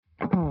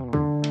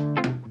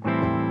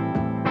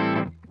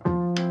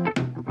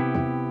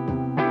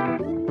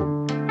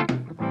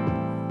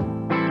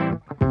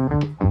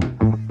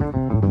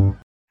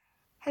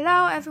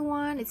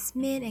everyone, it's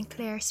Min and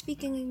Claire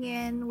speaking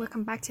again.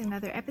 Welcome back to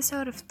another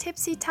episode of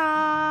Tipsy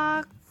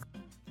Talk.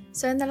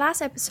 So in the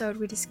last episode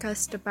we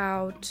discussed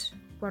about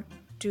what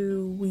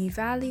do we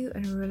value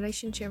in a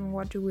relationship and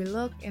what do we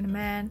look in a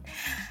man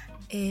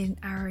in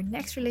our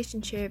next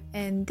relationship.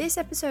 And this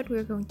episode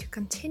we're going to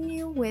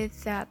continue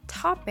with that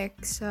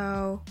topic.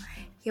 So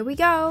here we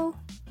go.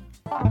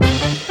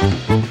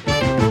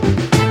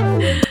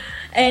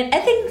 And I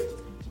think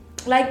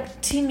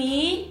to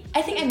me,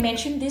 I think I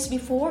mentioned this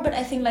before, but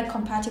I think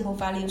compatible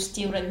values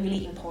still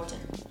really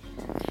important.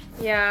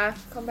 Yeah,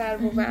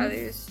 compatible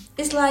values.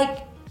 It's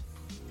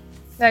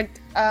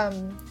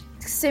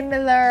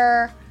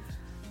similar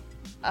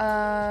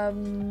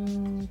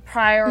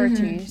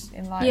priorities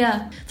in life.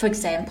 Yeah, for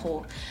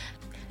example,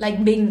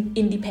 being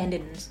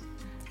independent.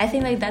 I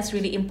think that's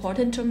really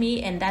important to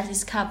me, and that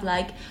is kind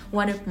of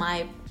one of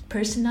my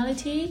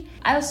personality.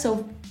 I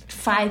also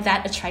find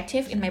that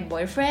attractive in my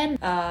boyfriend.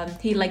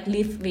 He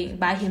living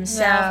by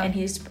himself and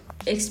he's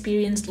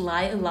experienced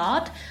life a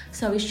lot,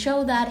 so it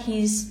shows that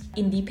he's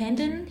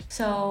independent.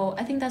 So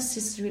I think that's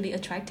just really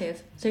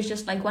attractive. So it's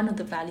just one of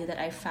the value that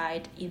I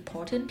find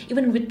important,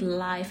 even with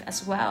life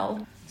as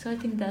well. So I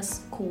think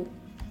that's cool.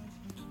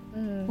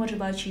 What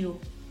about you?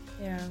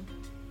 Yeah,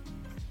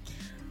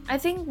 I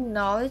think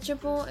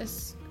knowledgeable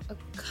is a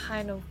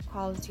kind of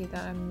quality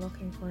that I'm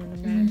looking for in a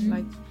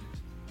man.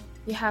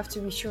 You have to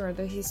be sure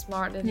that he's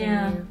smarter than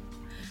you.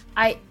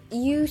 I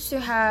used to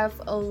have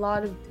a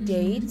lot of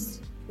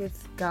dates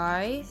with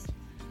guys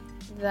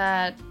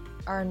that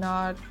are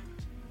not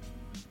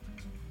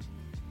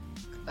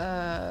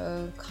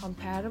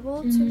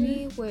compatible to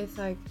me with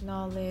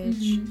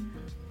knowledge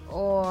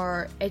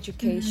or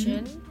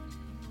education.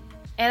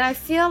 And I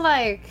feel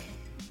I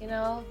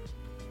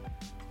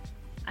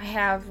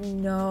have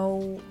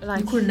no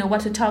you couldn't know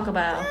what to talk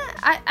about.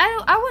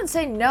 I wouldn't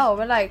say no,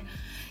 but I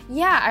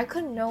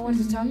couldn't know what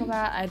to talk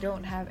about. I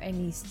don't have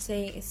any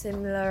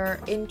similar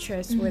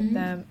interests with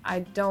them. I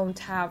don't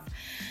have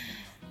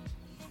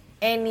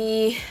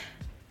anything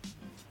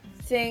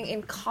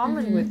in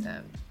common with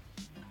them.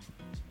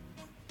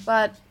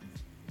 But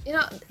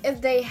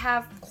if they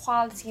have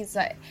qualities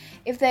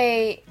if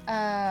they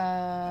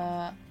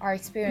are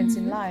experienced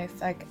in life,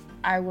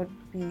 I would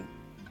be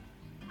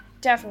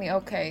definitely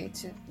okay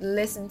to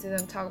listen to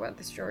them talk about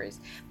the stories.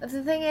 But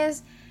the thing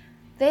is,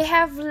 they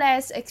have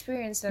less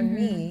experience than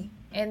me,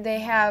 and they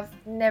have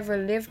never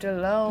lived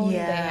alone.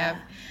 Yeah. They have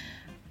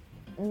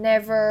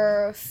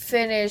never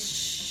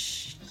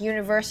finished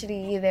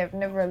university. They've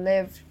never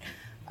lived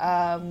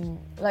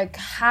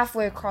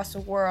halfway across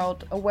the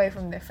world away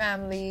from their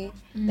family.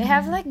 They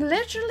have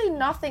literally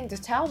nothing to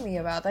tell me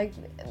about.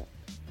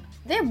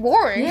 They're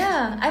boring.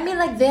 Yeah, I mean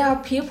there are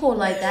people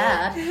like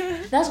that.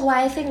 That's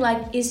why I think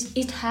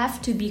it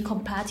have to be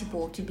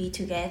compatible to be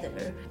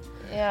together.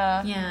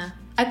 Yeah.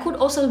 I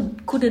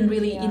couldn't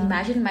really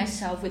imagine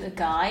myself with a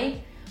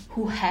guy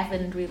who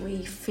haven't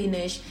really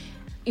finished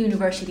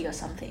university or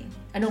something.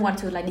 I don't want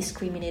to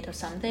discriminate or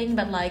something,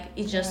 but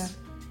it's just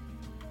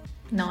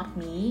not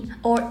me.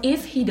 Or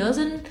if he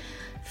doesn't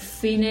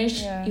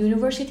finish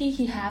university,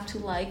 he have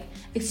to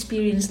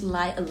experience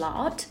life a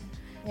lot.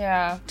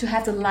 Yeah. To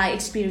have the life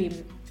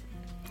experience.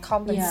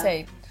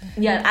 Compensate.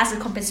 Yeah, as a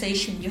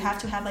compensation, you have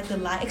to have the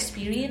life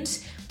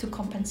experience to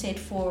compensate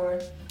for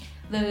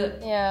the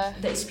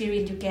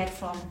experience you get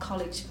from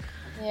college.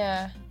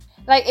 Yeah.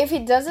 If he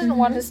doesn't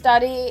want to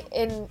study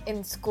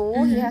in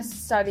school, he has to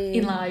study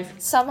in life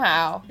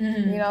somehow.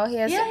 He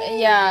has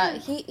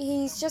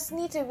he's just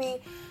need to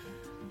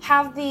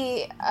have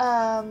the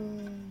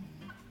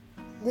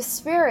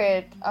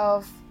spirit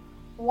of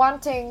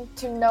wanting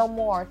to know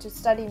more, to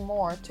study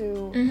more,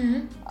 to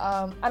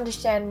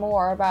understand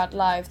more about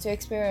life, to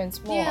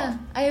experience more. Yeah,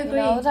 I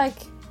agree.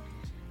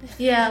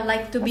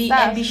 To be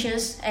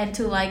ambitious and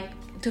to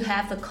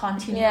have the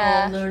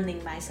continual learning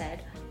mindset.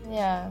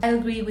 Yeah, I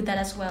agree with that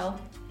as well.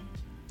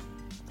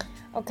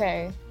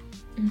 Okay,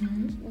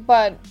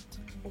 but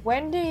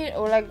when do you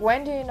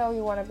know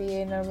you want to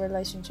be in a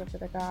relationship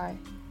with a guy?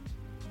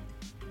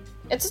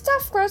 It's a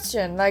tough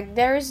question.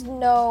 There is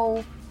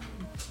no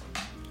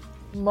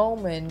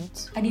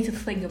moment. I need to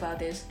think about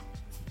this.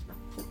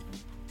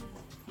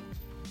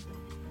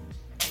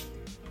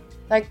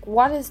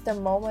 What is the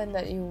moment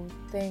that you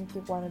think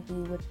you want to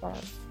be with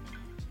Bart?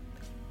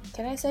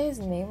 Can I say his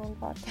name on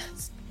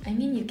podcast? I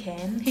mean, you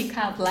can. He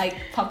can't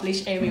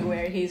publish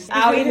everywhere. He's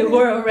out in the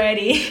world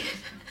already.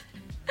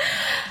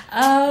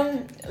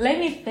 Let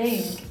me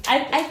think.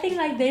 I think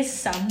there's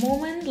some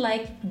moment,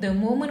 the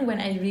moment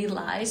when I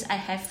realize I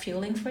have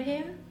feeling for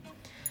him,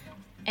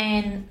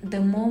 and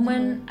the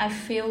moment I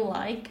feel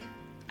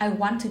I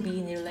want to be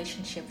in a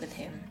relationship with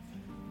him.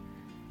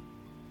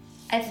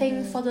 I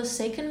think for the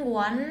second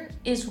one,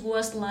 it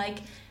was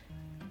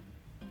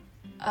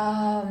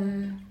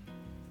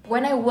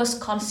when I was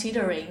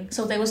considering.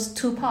 So there was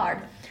two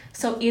parts.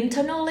 So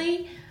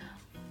internally,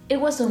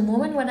 it was a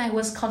moment when I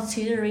was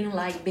considering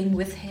being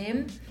with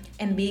him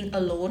and being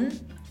alone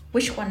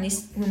which one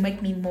will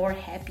make me more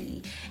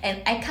happy.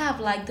 And I kind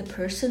of like the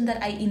person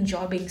that I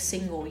enjoy being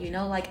single, you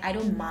know, like I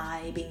don't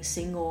mind being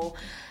single.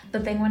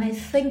 But then when I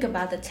think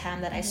about the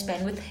time that I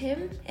spend with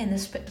him and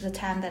the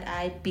time that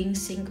I being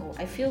single,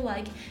 I feel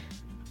like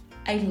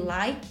I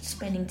like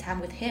spending time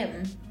with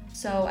him.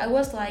 So I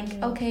was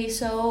like, okay,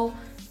 so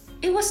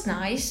it was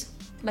nice,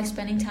 like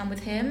spending time with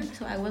him.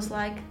 So I was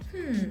like,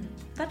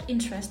 that's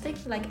interesting.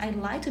 Like I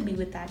like to be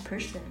with that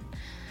person.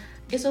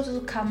 It's also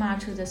come out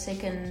to the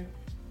second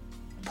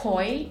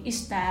point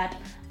is that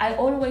I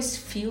always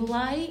feel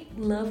like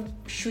love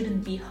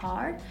shouldn't be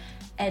hard,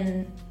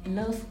 and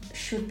love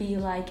should be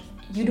like,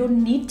 you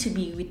don't need to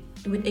be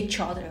with each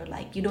other,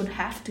 like you don't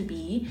have to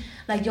be,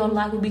 like your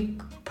life will be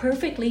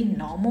perfectly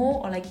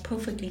normal or like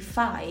perfectly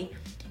fine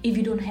if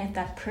you don't have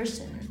that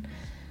person.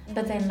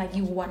 But then like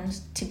you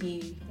want to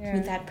be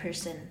with that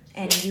person,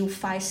 and you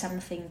find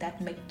something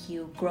that make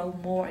you grow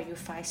more, you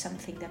find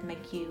something that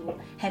make you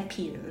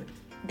happier,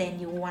 then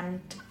you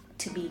want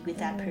to be with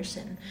that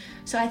person.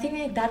 So I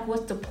think that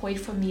was the point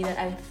for me, that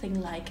I think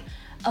like,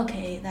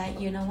 okay,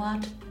 that you know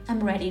what, I'm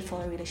ready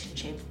for a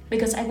relationship,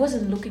 because I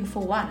wasn't looking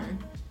for one.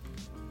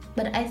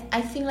 But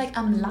I think like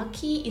I'm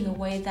lucky in a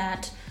way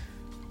that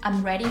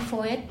I'm ready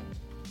for it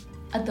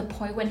at the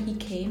point when he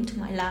came to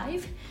my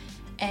life.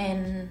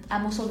 And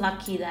I'm also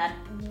lucky that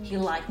he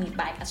liked me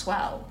back as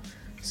well.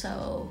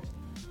 So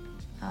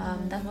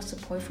that was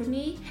the point for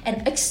me.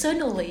 And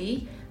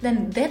externally,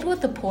 then that was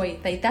the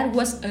point. Like that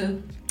was a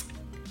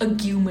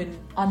argument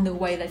on the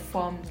way, like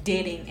from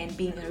dating and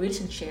being in a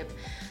relationship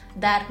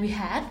that we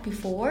had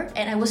before.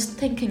 And I was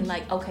thinking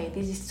like, okay,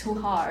 this is too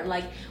hard.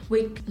 Like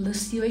the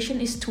situation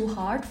is too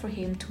hard for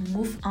him to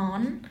move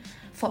on,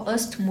 for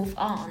us to move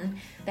on.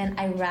 Then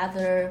I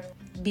rather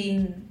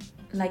being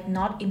like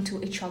not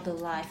into each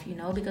other's life, you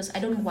know, because I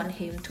don't want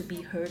him to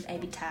be hurt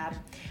every time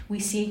we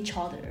see each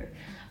other,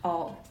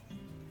 or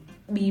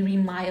be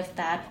reminded of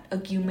that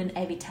argument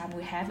every time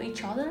we have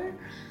each other.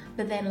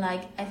 But then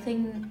like I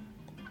think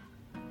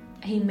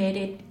he made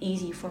it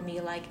easy for me.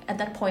 Like at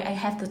that point I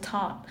have the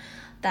thought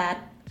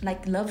that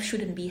like love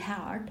shouldn't be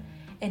hard,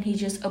 and he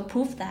just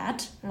approved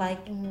that like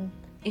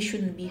it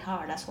shouldn't be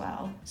hard as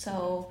well.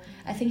 So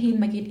I think he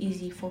made it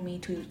easy for me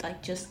to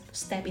like just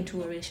step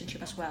into a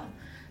relationship as well.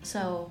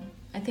 So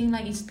I think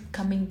like it's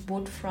coming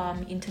both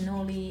from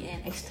internally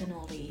and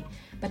externally,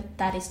 but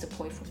that is the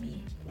point for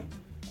me.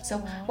 So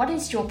what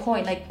is your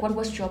point? Like what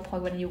was your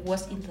point when you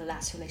was in the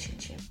last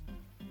relationship?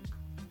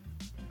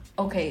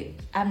 Okay,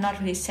 I'm not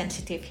really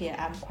sensitive here.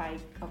 I'm quite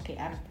okay.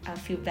 I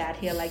feel bad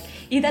here. Like,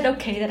 is that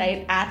okay that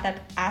I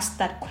ask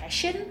that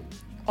question,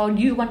 or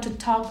do you want to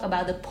talk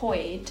about the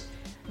point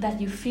that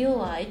you feel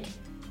like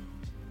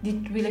the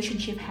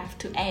relationship have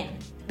to end?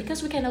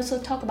 Because we can also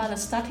talk about the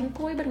starting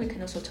point, but we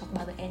can also talk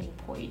about the ending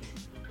point.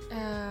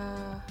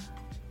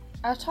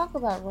 I'll talk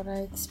about what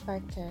I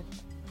expected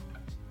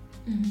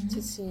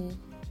to see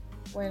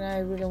when I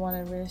really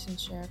wanted a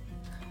relationship.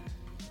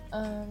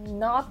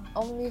 Not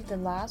only the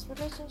last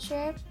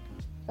relationship,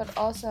 but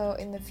also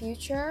in the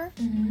future.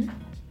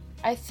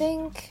 I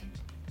think,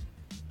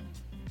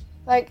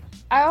 like,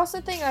 I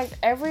also think like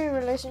every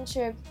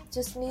relationship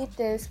just need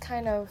this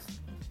kind of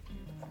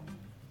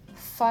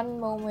fun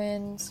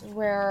moments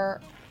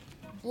where,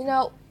 you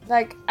know,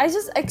 like I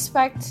just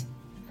expect,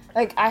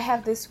 like I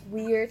have this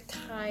weird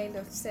kind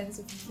of sense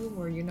of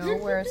humor, you know,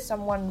 where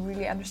someone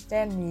really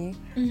understand me,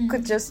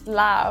 could just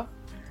laugh.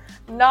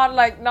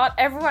 Not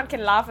everyone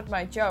can laugh at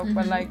my joke,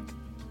 but like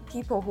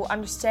people who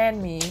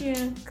understand me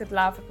could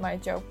laugh at my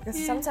joke,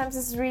 because sometimes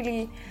it's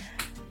really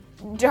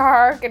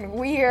dark and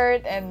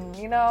weird and,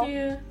 you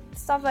know,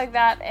 stuff like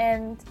that.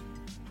 And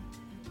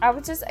I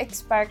would just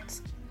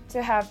expect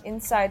to have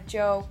inside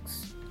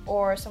jokes,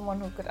 or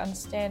someone who could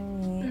understand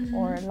me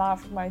or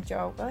laugh at my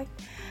joke, like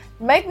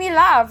make me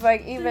laugh.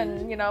 Like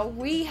even, you know,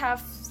 we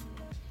have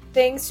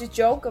things to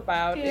joke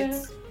about.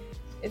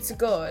 It's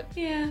good.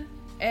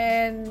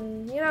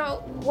 And, you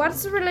know,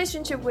 what's a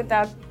relationship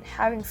without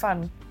having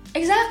fun?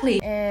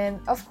 Exactly. And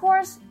of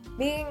course,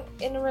 being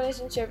in a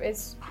relationship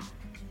it's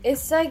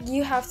like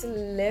you have to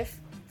live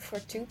for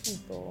two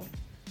people.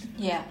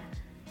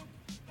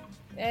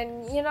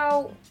 And, you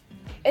know,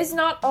 it's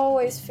not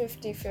always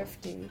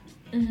 50-50.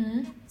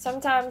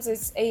 Sometimes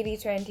it's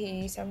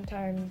 80-20,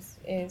 sometimes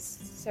it's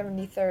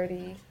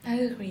 70-30. I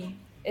agree.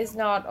 It's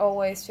not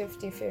always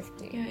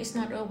 50-50. Yeah, it's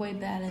not always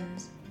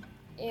balanced.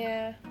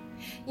 Yeah.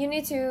 You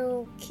need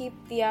to keep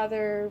the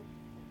other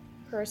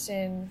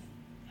person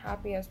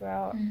happy as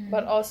well,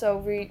 but also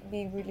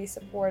be really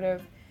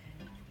supportive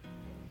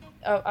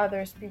of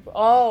others people.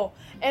 Oh,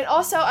 and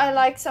also I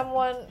like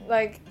someone,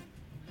 like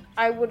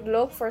I would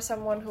look for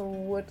someone who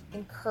would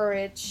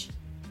encourage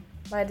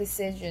my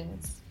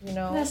decisions, you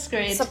know. That's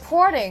great.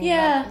 Supporting,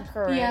 not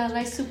encourage. Yeah,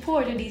 like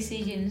support your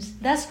decisions.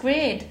 That's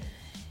great.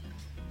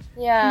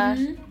 Yeah.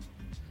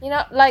 You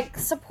know, like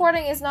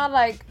supporting is not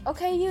like,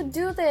 okay, you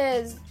do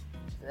this,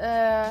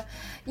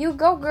 you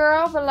go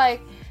girl, but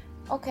like,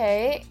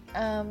 Okay,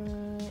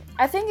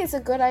 I think it's a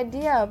good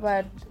idea,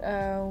 but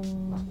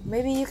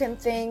maybe you can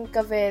think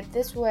of it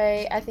this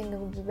way. I think it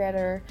would be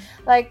better.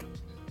 Like,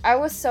 I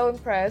was so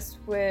impressed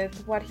with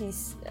what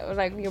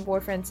your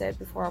boyfriend said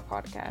before our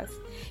podcast.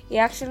 He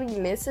actually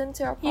listened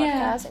to our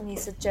podcast and he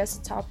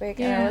suggested a topic,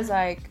 and I was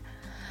like,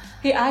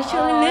 he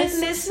actually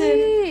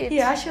listened. He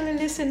actually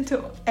listened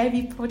to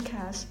every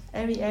podcast,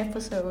 every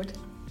episode.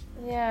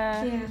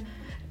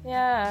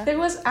 Yeah. There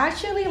was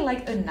actually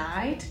like a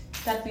night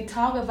that we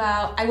talk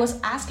about. I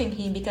was asking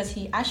him because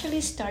he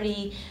actually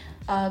studied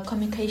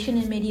communication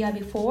and media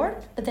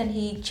before, but then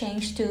he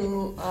changed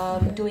to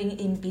doing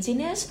in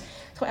business.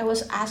 So I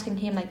was asking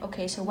him like,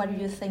 okay, so what do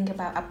you think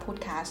about a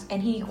podcast?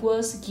 And he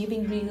was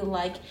giving really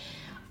like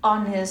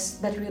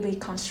honest but really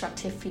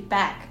constructive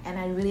feedback, and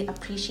I really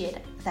appreciate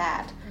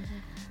that.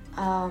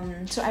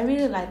 So I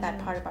really like that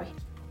part about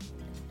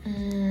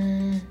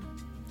him.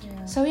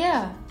 So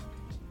yeah.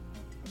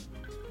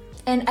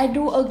 And I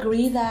do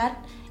agree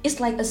that it's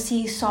like a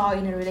seesaw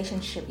in a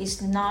relationship.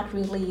 It's not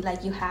really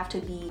like you have to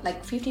be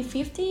like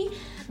 50-50,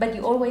 but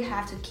you always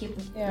have to keep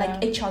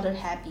like each other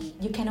happy.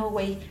 You can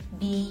always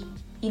be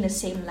in the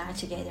same line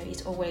together.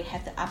 It's always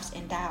have the ups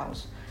and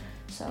downs.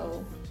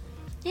 So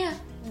yeah.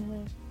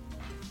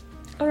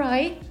 All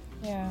right.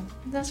 Yeah.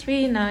 That's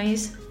really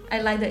nice. I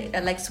like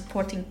the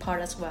supporting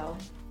part as well.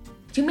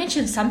 You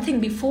mentioned something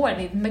before and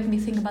it made me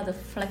think about the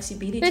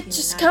flexibility.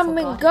 Bitches come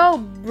and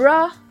go,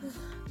 bruh.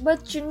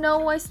 But you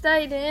know I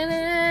stayed in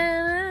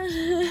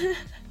it.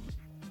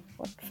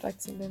 What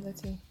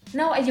flexibility?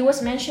 No, you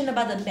was mentioned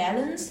about the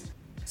balance.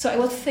 So I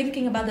was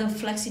thinking about the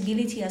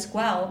flexibility as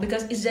well,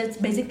 because it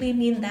just basically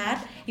mean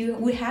that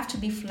we have to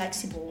be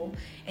flexible,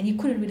 and you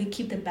couldn't really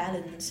keep the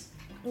balance.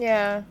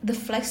 Yeah. The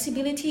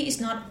flexibility is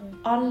not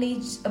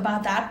only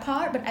about that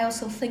part, but I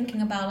also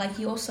thinking about like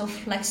you also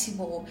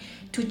flexible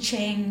to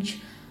change,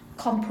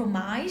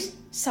 compromise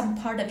some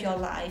part of your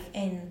life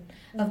and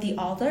of the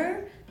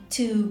other,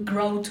 to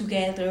grow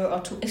together or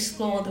to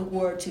explore the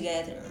world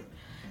together.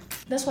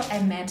 That's what I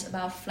meant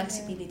about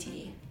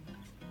flexibility.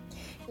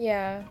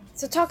 Yeah.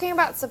 So talking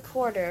about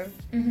supportive,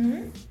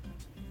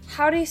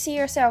 how do you see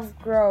yourself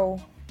grow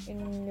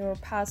in your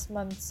past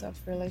months of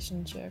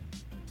relationship?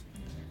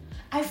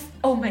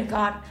 Oh my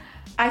god,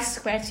 I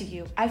swear to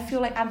you, I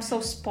feel like I'm so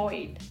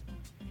spoiled.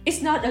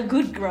 It's not a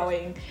good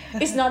growing.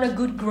 It's not a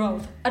good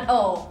growth at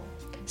all.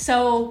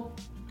 So,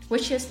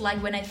 which is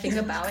like when I think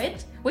about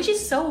it, which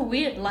is so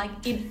weird, like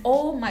in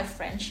all my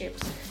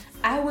friendships,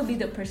 I will be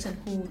the person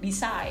who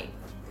decide.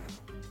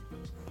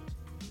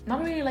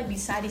 Not really like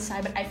decide,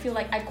 but I feel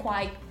like I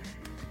quite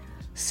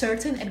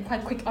certain and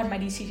quite quick on my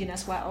decision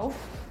as well.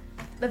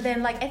 But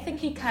then like I think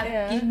he kind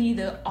of give me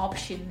the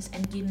options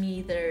and give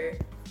me the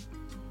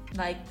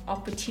like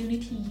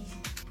opportunity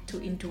to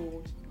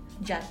indulge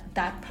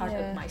that part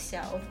of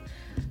myself.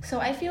 So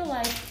I feel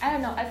like, I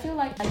don't know, I feel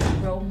like I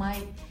grow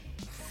my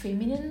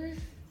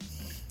feminine.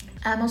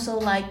 I'm also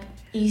like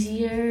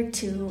easier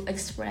to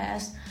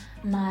express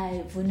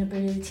my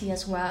vulnerability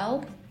as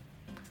well.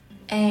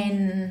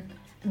 And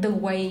the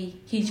way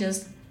he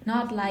just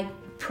not like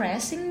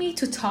pressing me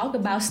to talk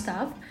about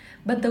stuff,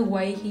 but the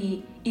way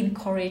he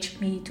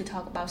encouraged me to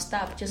talk about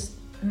stuff just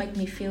make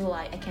me feel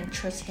like I can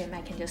trust him.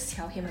 I can just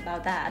tell him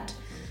about that,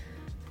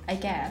 I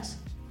guess.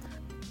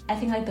 I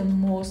think like the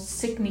most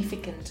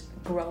significant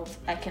growth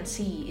I can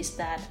see is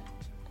that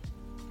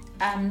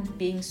I'm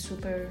being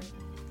super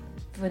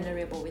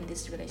vulnerable in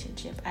this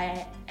relationship.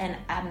 And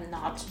I'm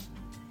not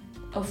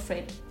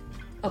afraid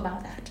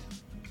about that.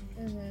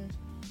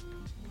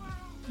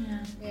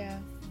 Yeah.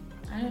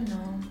 I don't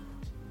know.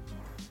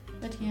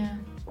 But yeah.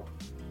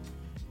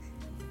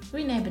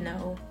 We never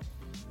know.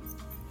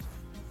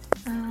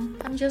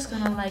 I'm just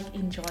gonna like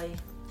enjoy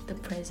the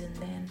present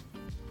then.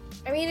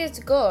 I mean, it's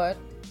good.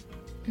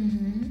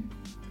 Mm-hmm.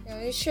 You know,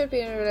 you should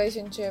be in a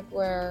relationship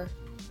where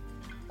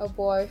a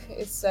boy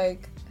is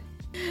like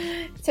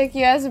take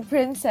you as a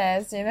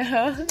princess, you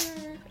know?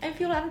 I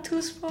feel I'm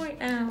too spoiled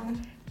now.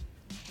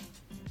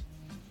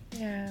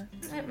 Yeah.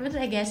 But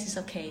I guess it's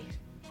okay.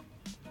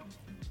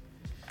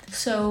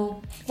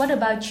 So, what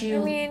about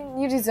you? I mean,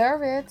 you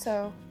deserve it,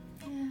 so.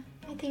 Yeah,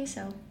 I think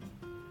so.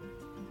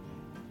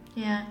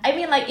 Yeah, I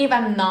mean, like, if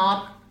I'm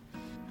not,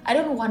 I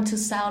don't want to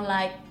sound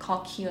like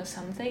cocky or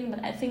something,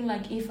 but I think,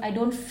 like, if I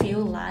don't feel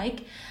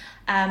like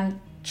I'm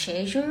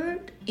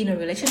treasured in a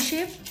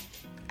relationship,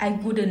 I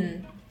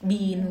wouldn't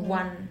be in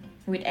one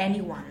with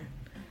anyone.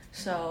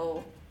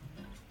 So,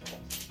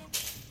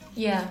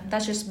 yeah,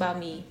 that's just about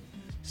me.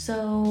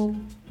 So,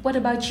 what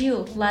about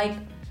you? Like,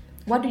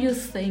 what do you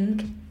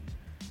think?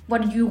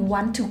 What do you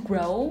want to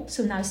grow?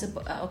 So now it's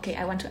okay,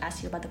 I want to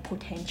ask you about the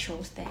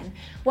potentials then.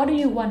 What do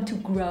you want to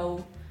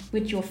grow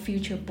with your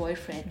future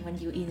boyfriend when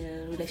you're in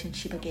a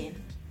relationship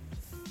again?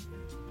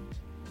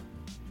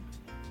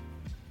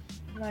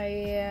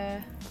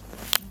 I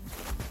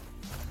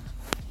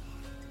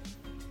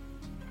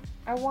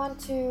want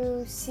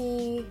to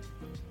see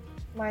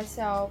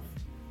myself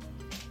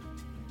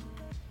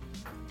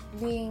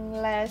being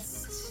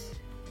less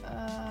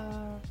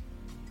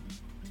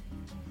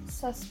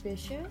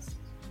suspicious.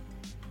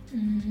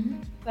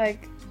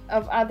 like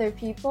of other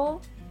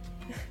people.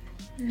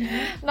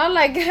 Not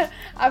like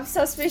I'm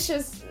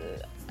suspicious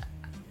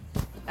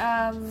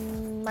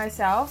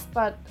myself,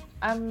 but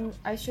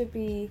I should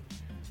be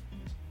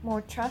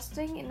more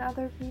trusting in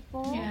other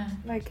people. Yeah.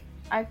 Like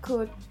I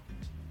could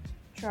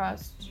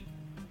trust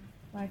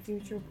my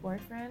future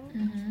boyfriend.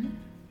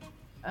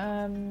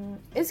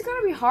 It's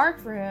gonna be hard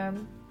for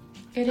him.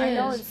 I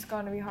know it's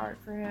gonna be hard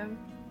for him.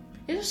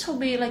 It also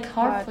be like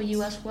hard But- for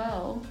you as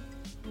well.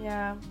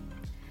 Yeah,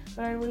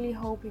 but I really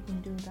hope he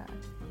can do that.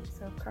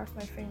 So cross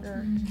my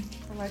finger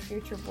for my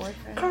future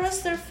boyfriend.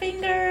 Cross their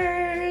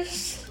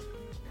fingers.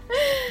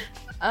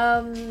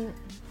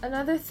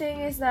 Another thing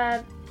is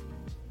that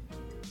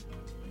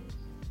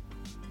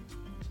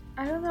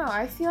I don't know.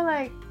 I feel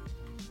like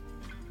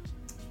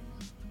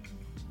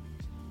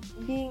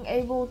being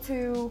able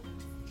to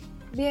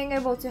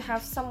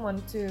have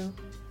someone to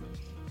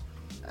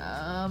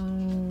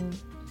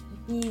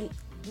be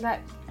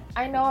like,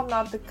 I know I'm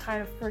not the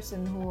kind of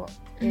person who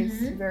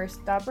is very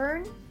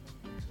stubborn,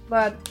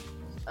 but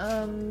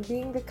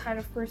being the kind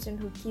of person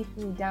who keeps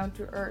me down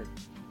to earth,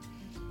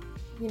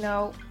 you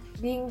know,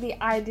 being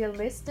the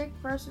idealistic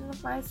person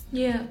of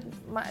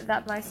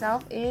that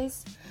myself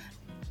is,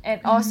 and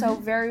also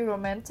very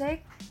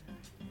romantic.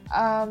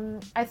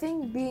 I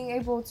think being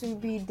able to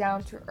be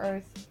down to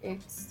earth,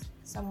 it's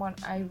someone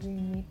I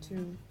really need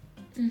to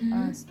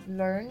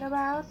learn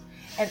about.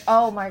 And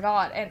oh my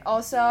god, and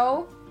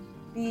also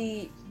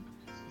be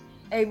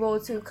able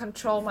to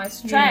control my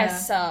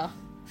stress.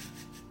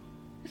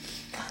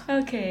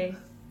 Okay,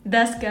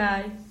 that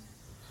guy.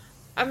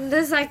 I'm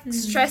just like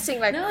stressing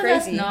like No,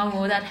 crazy. that's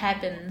normal. That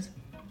happens.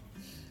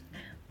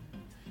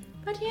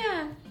 But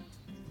yeah.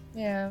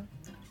 Yeah,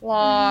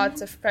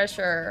 lots of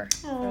pressure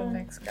for the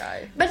next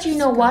guy. But you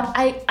know what?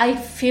 I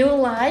feel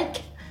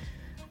like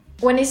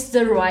when it's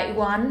the right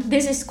one,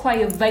 this is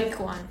quite a vague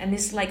one and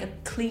it's like a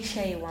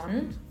cliche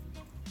one.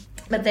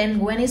 But then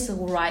when it's the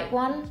right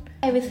one,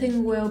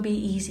 everything will be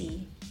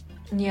easy.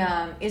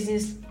 Yeah, it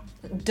just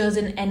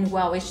doesn't end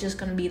well. It's just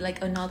gonna be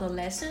like another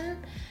lesson.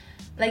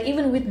 Like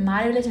even with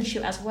my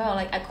relationship as well,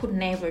 like I could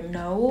never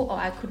know, or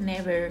I could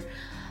never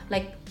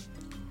like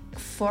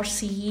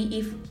foresee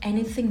if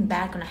anything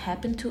bad gonna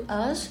happen to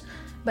us.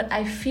 But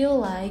I feel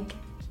like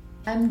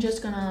I'm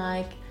just gonna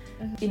like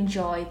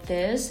enjoy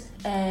this,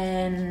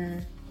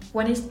 and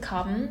when it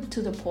come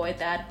to the point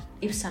that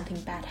if something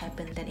bad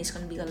happened, then it's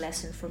gonna be a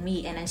lesson for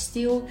me, and I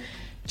still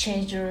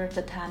treasure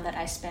the time that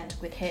I spent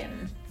with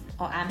him,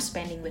 or I'm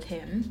spending with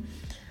him.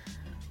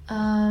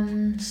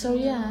 So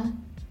yeah,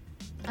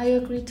 I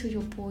agree to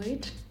your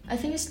point. I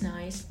think it's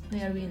nice.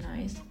 They are really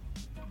nice.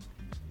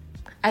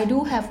 I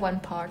do have one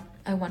part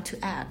I want to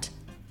add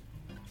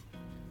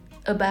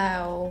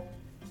about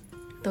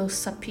those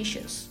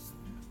suspicious.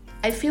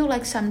 I feel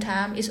like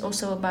sometimes it's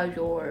also about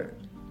your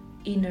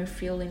inner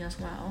feeling as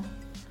well.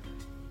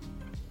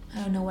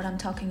 I don't know what I'm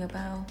talking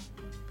about.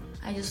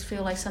 I just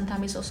feel like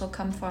sometimes it's also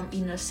come from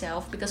inner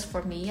self, because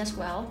for me as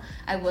well,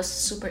 I was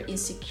super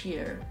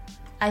insecure.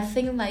 I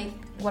think like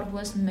what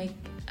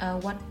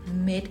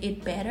made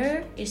it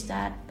better is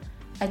that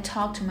I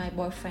talked to my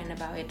boyfriend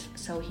about it,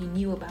 so he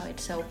knew about it.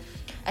 So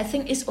I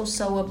think it's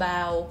also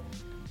about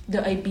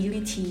the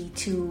ability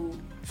to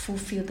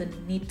fulfill the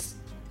needs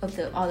of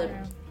the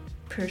other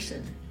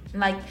person.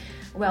 Like,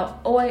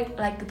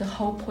 like the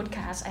whole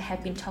podcast I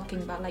have been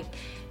talking about like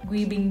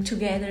we being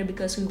together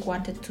because we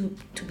wanted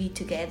to be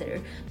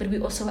together, but we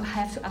also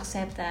have to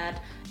accept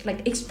that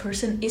like each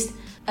person is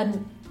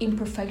an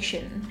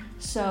imperfection.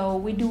 So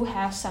we do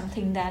have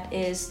something that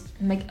is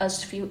make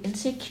us feel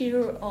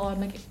insecure or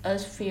make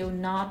us feel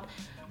not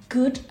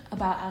good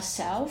about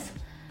ourselves.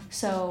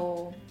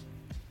 So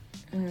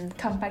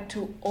come back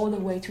to all the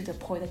way to the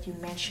point that you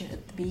mentioned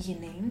at the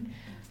beginning.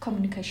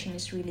 Communication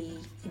is really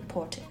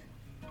important.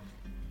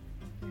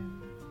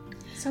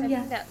 So I yeah,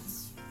 think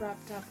that's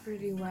wrapped up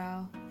pretty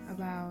well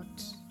about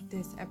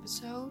this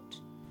episode.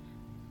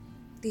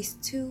 These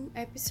 2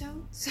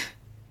 episodes.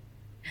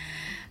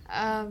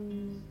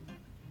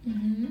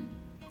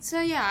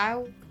 So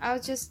yeah, I'll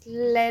just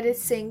let it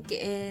sink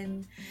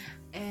in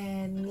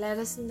and let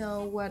us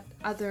know what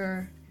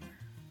other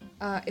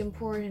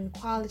important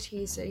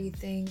qualities that you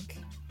think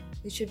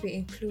it should be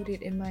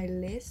included in my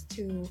list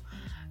to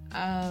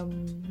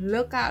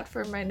look out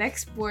for my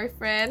next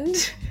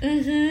boyfriend.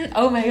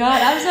 Oh my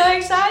god, I'm so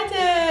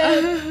excited.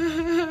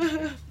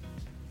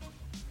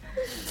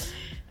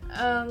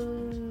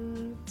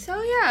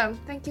 So yeah,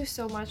 thank you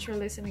so much for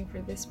listening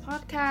for this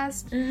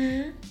podcast.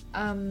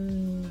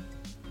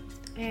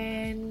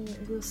 And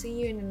we'll see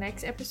you in the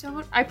next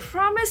episode. I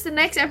promise the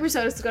next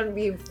episode is going to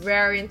be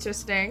very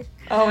interesting.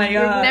 Oh my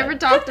god, We've never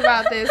talked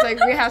about this. Like,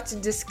 we have to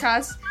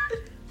discuss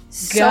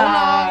so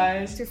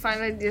long to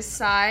finally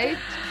decide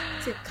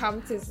to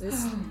come to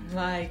this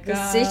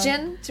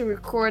decision to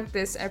record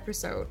this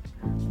episode.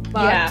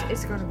 But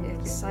it's going to be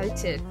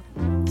exciting.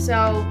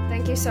 So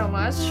thank you so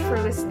much for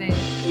listening.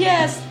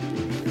 Yes,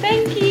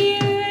 thank you.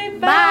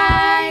 Bye.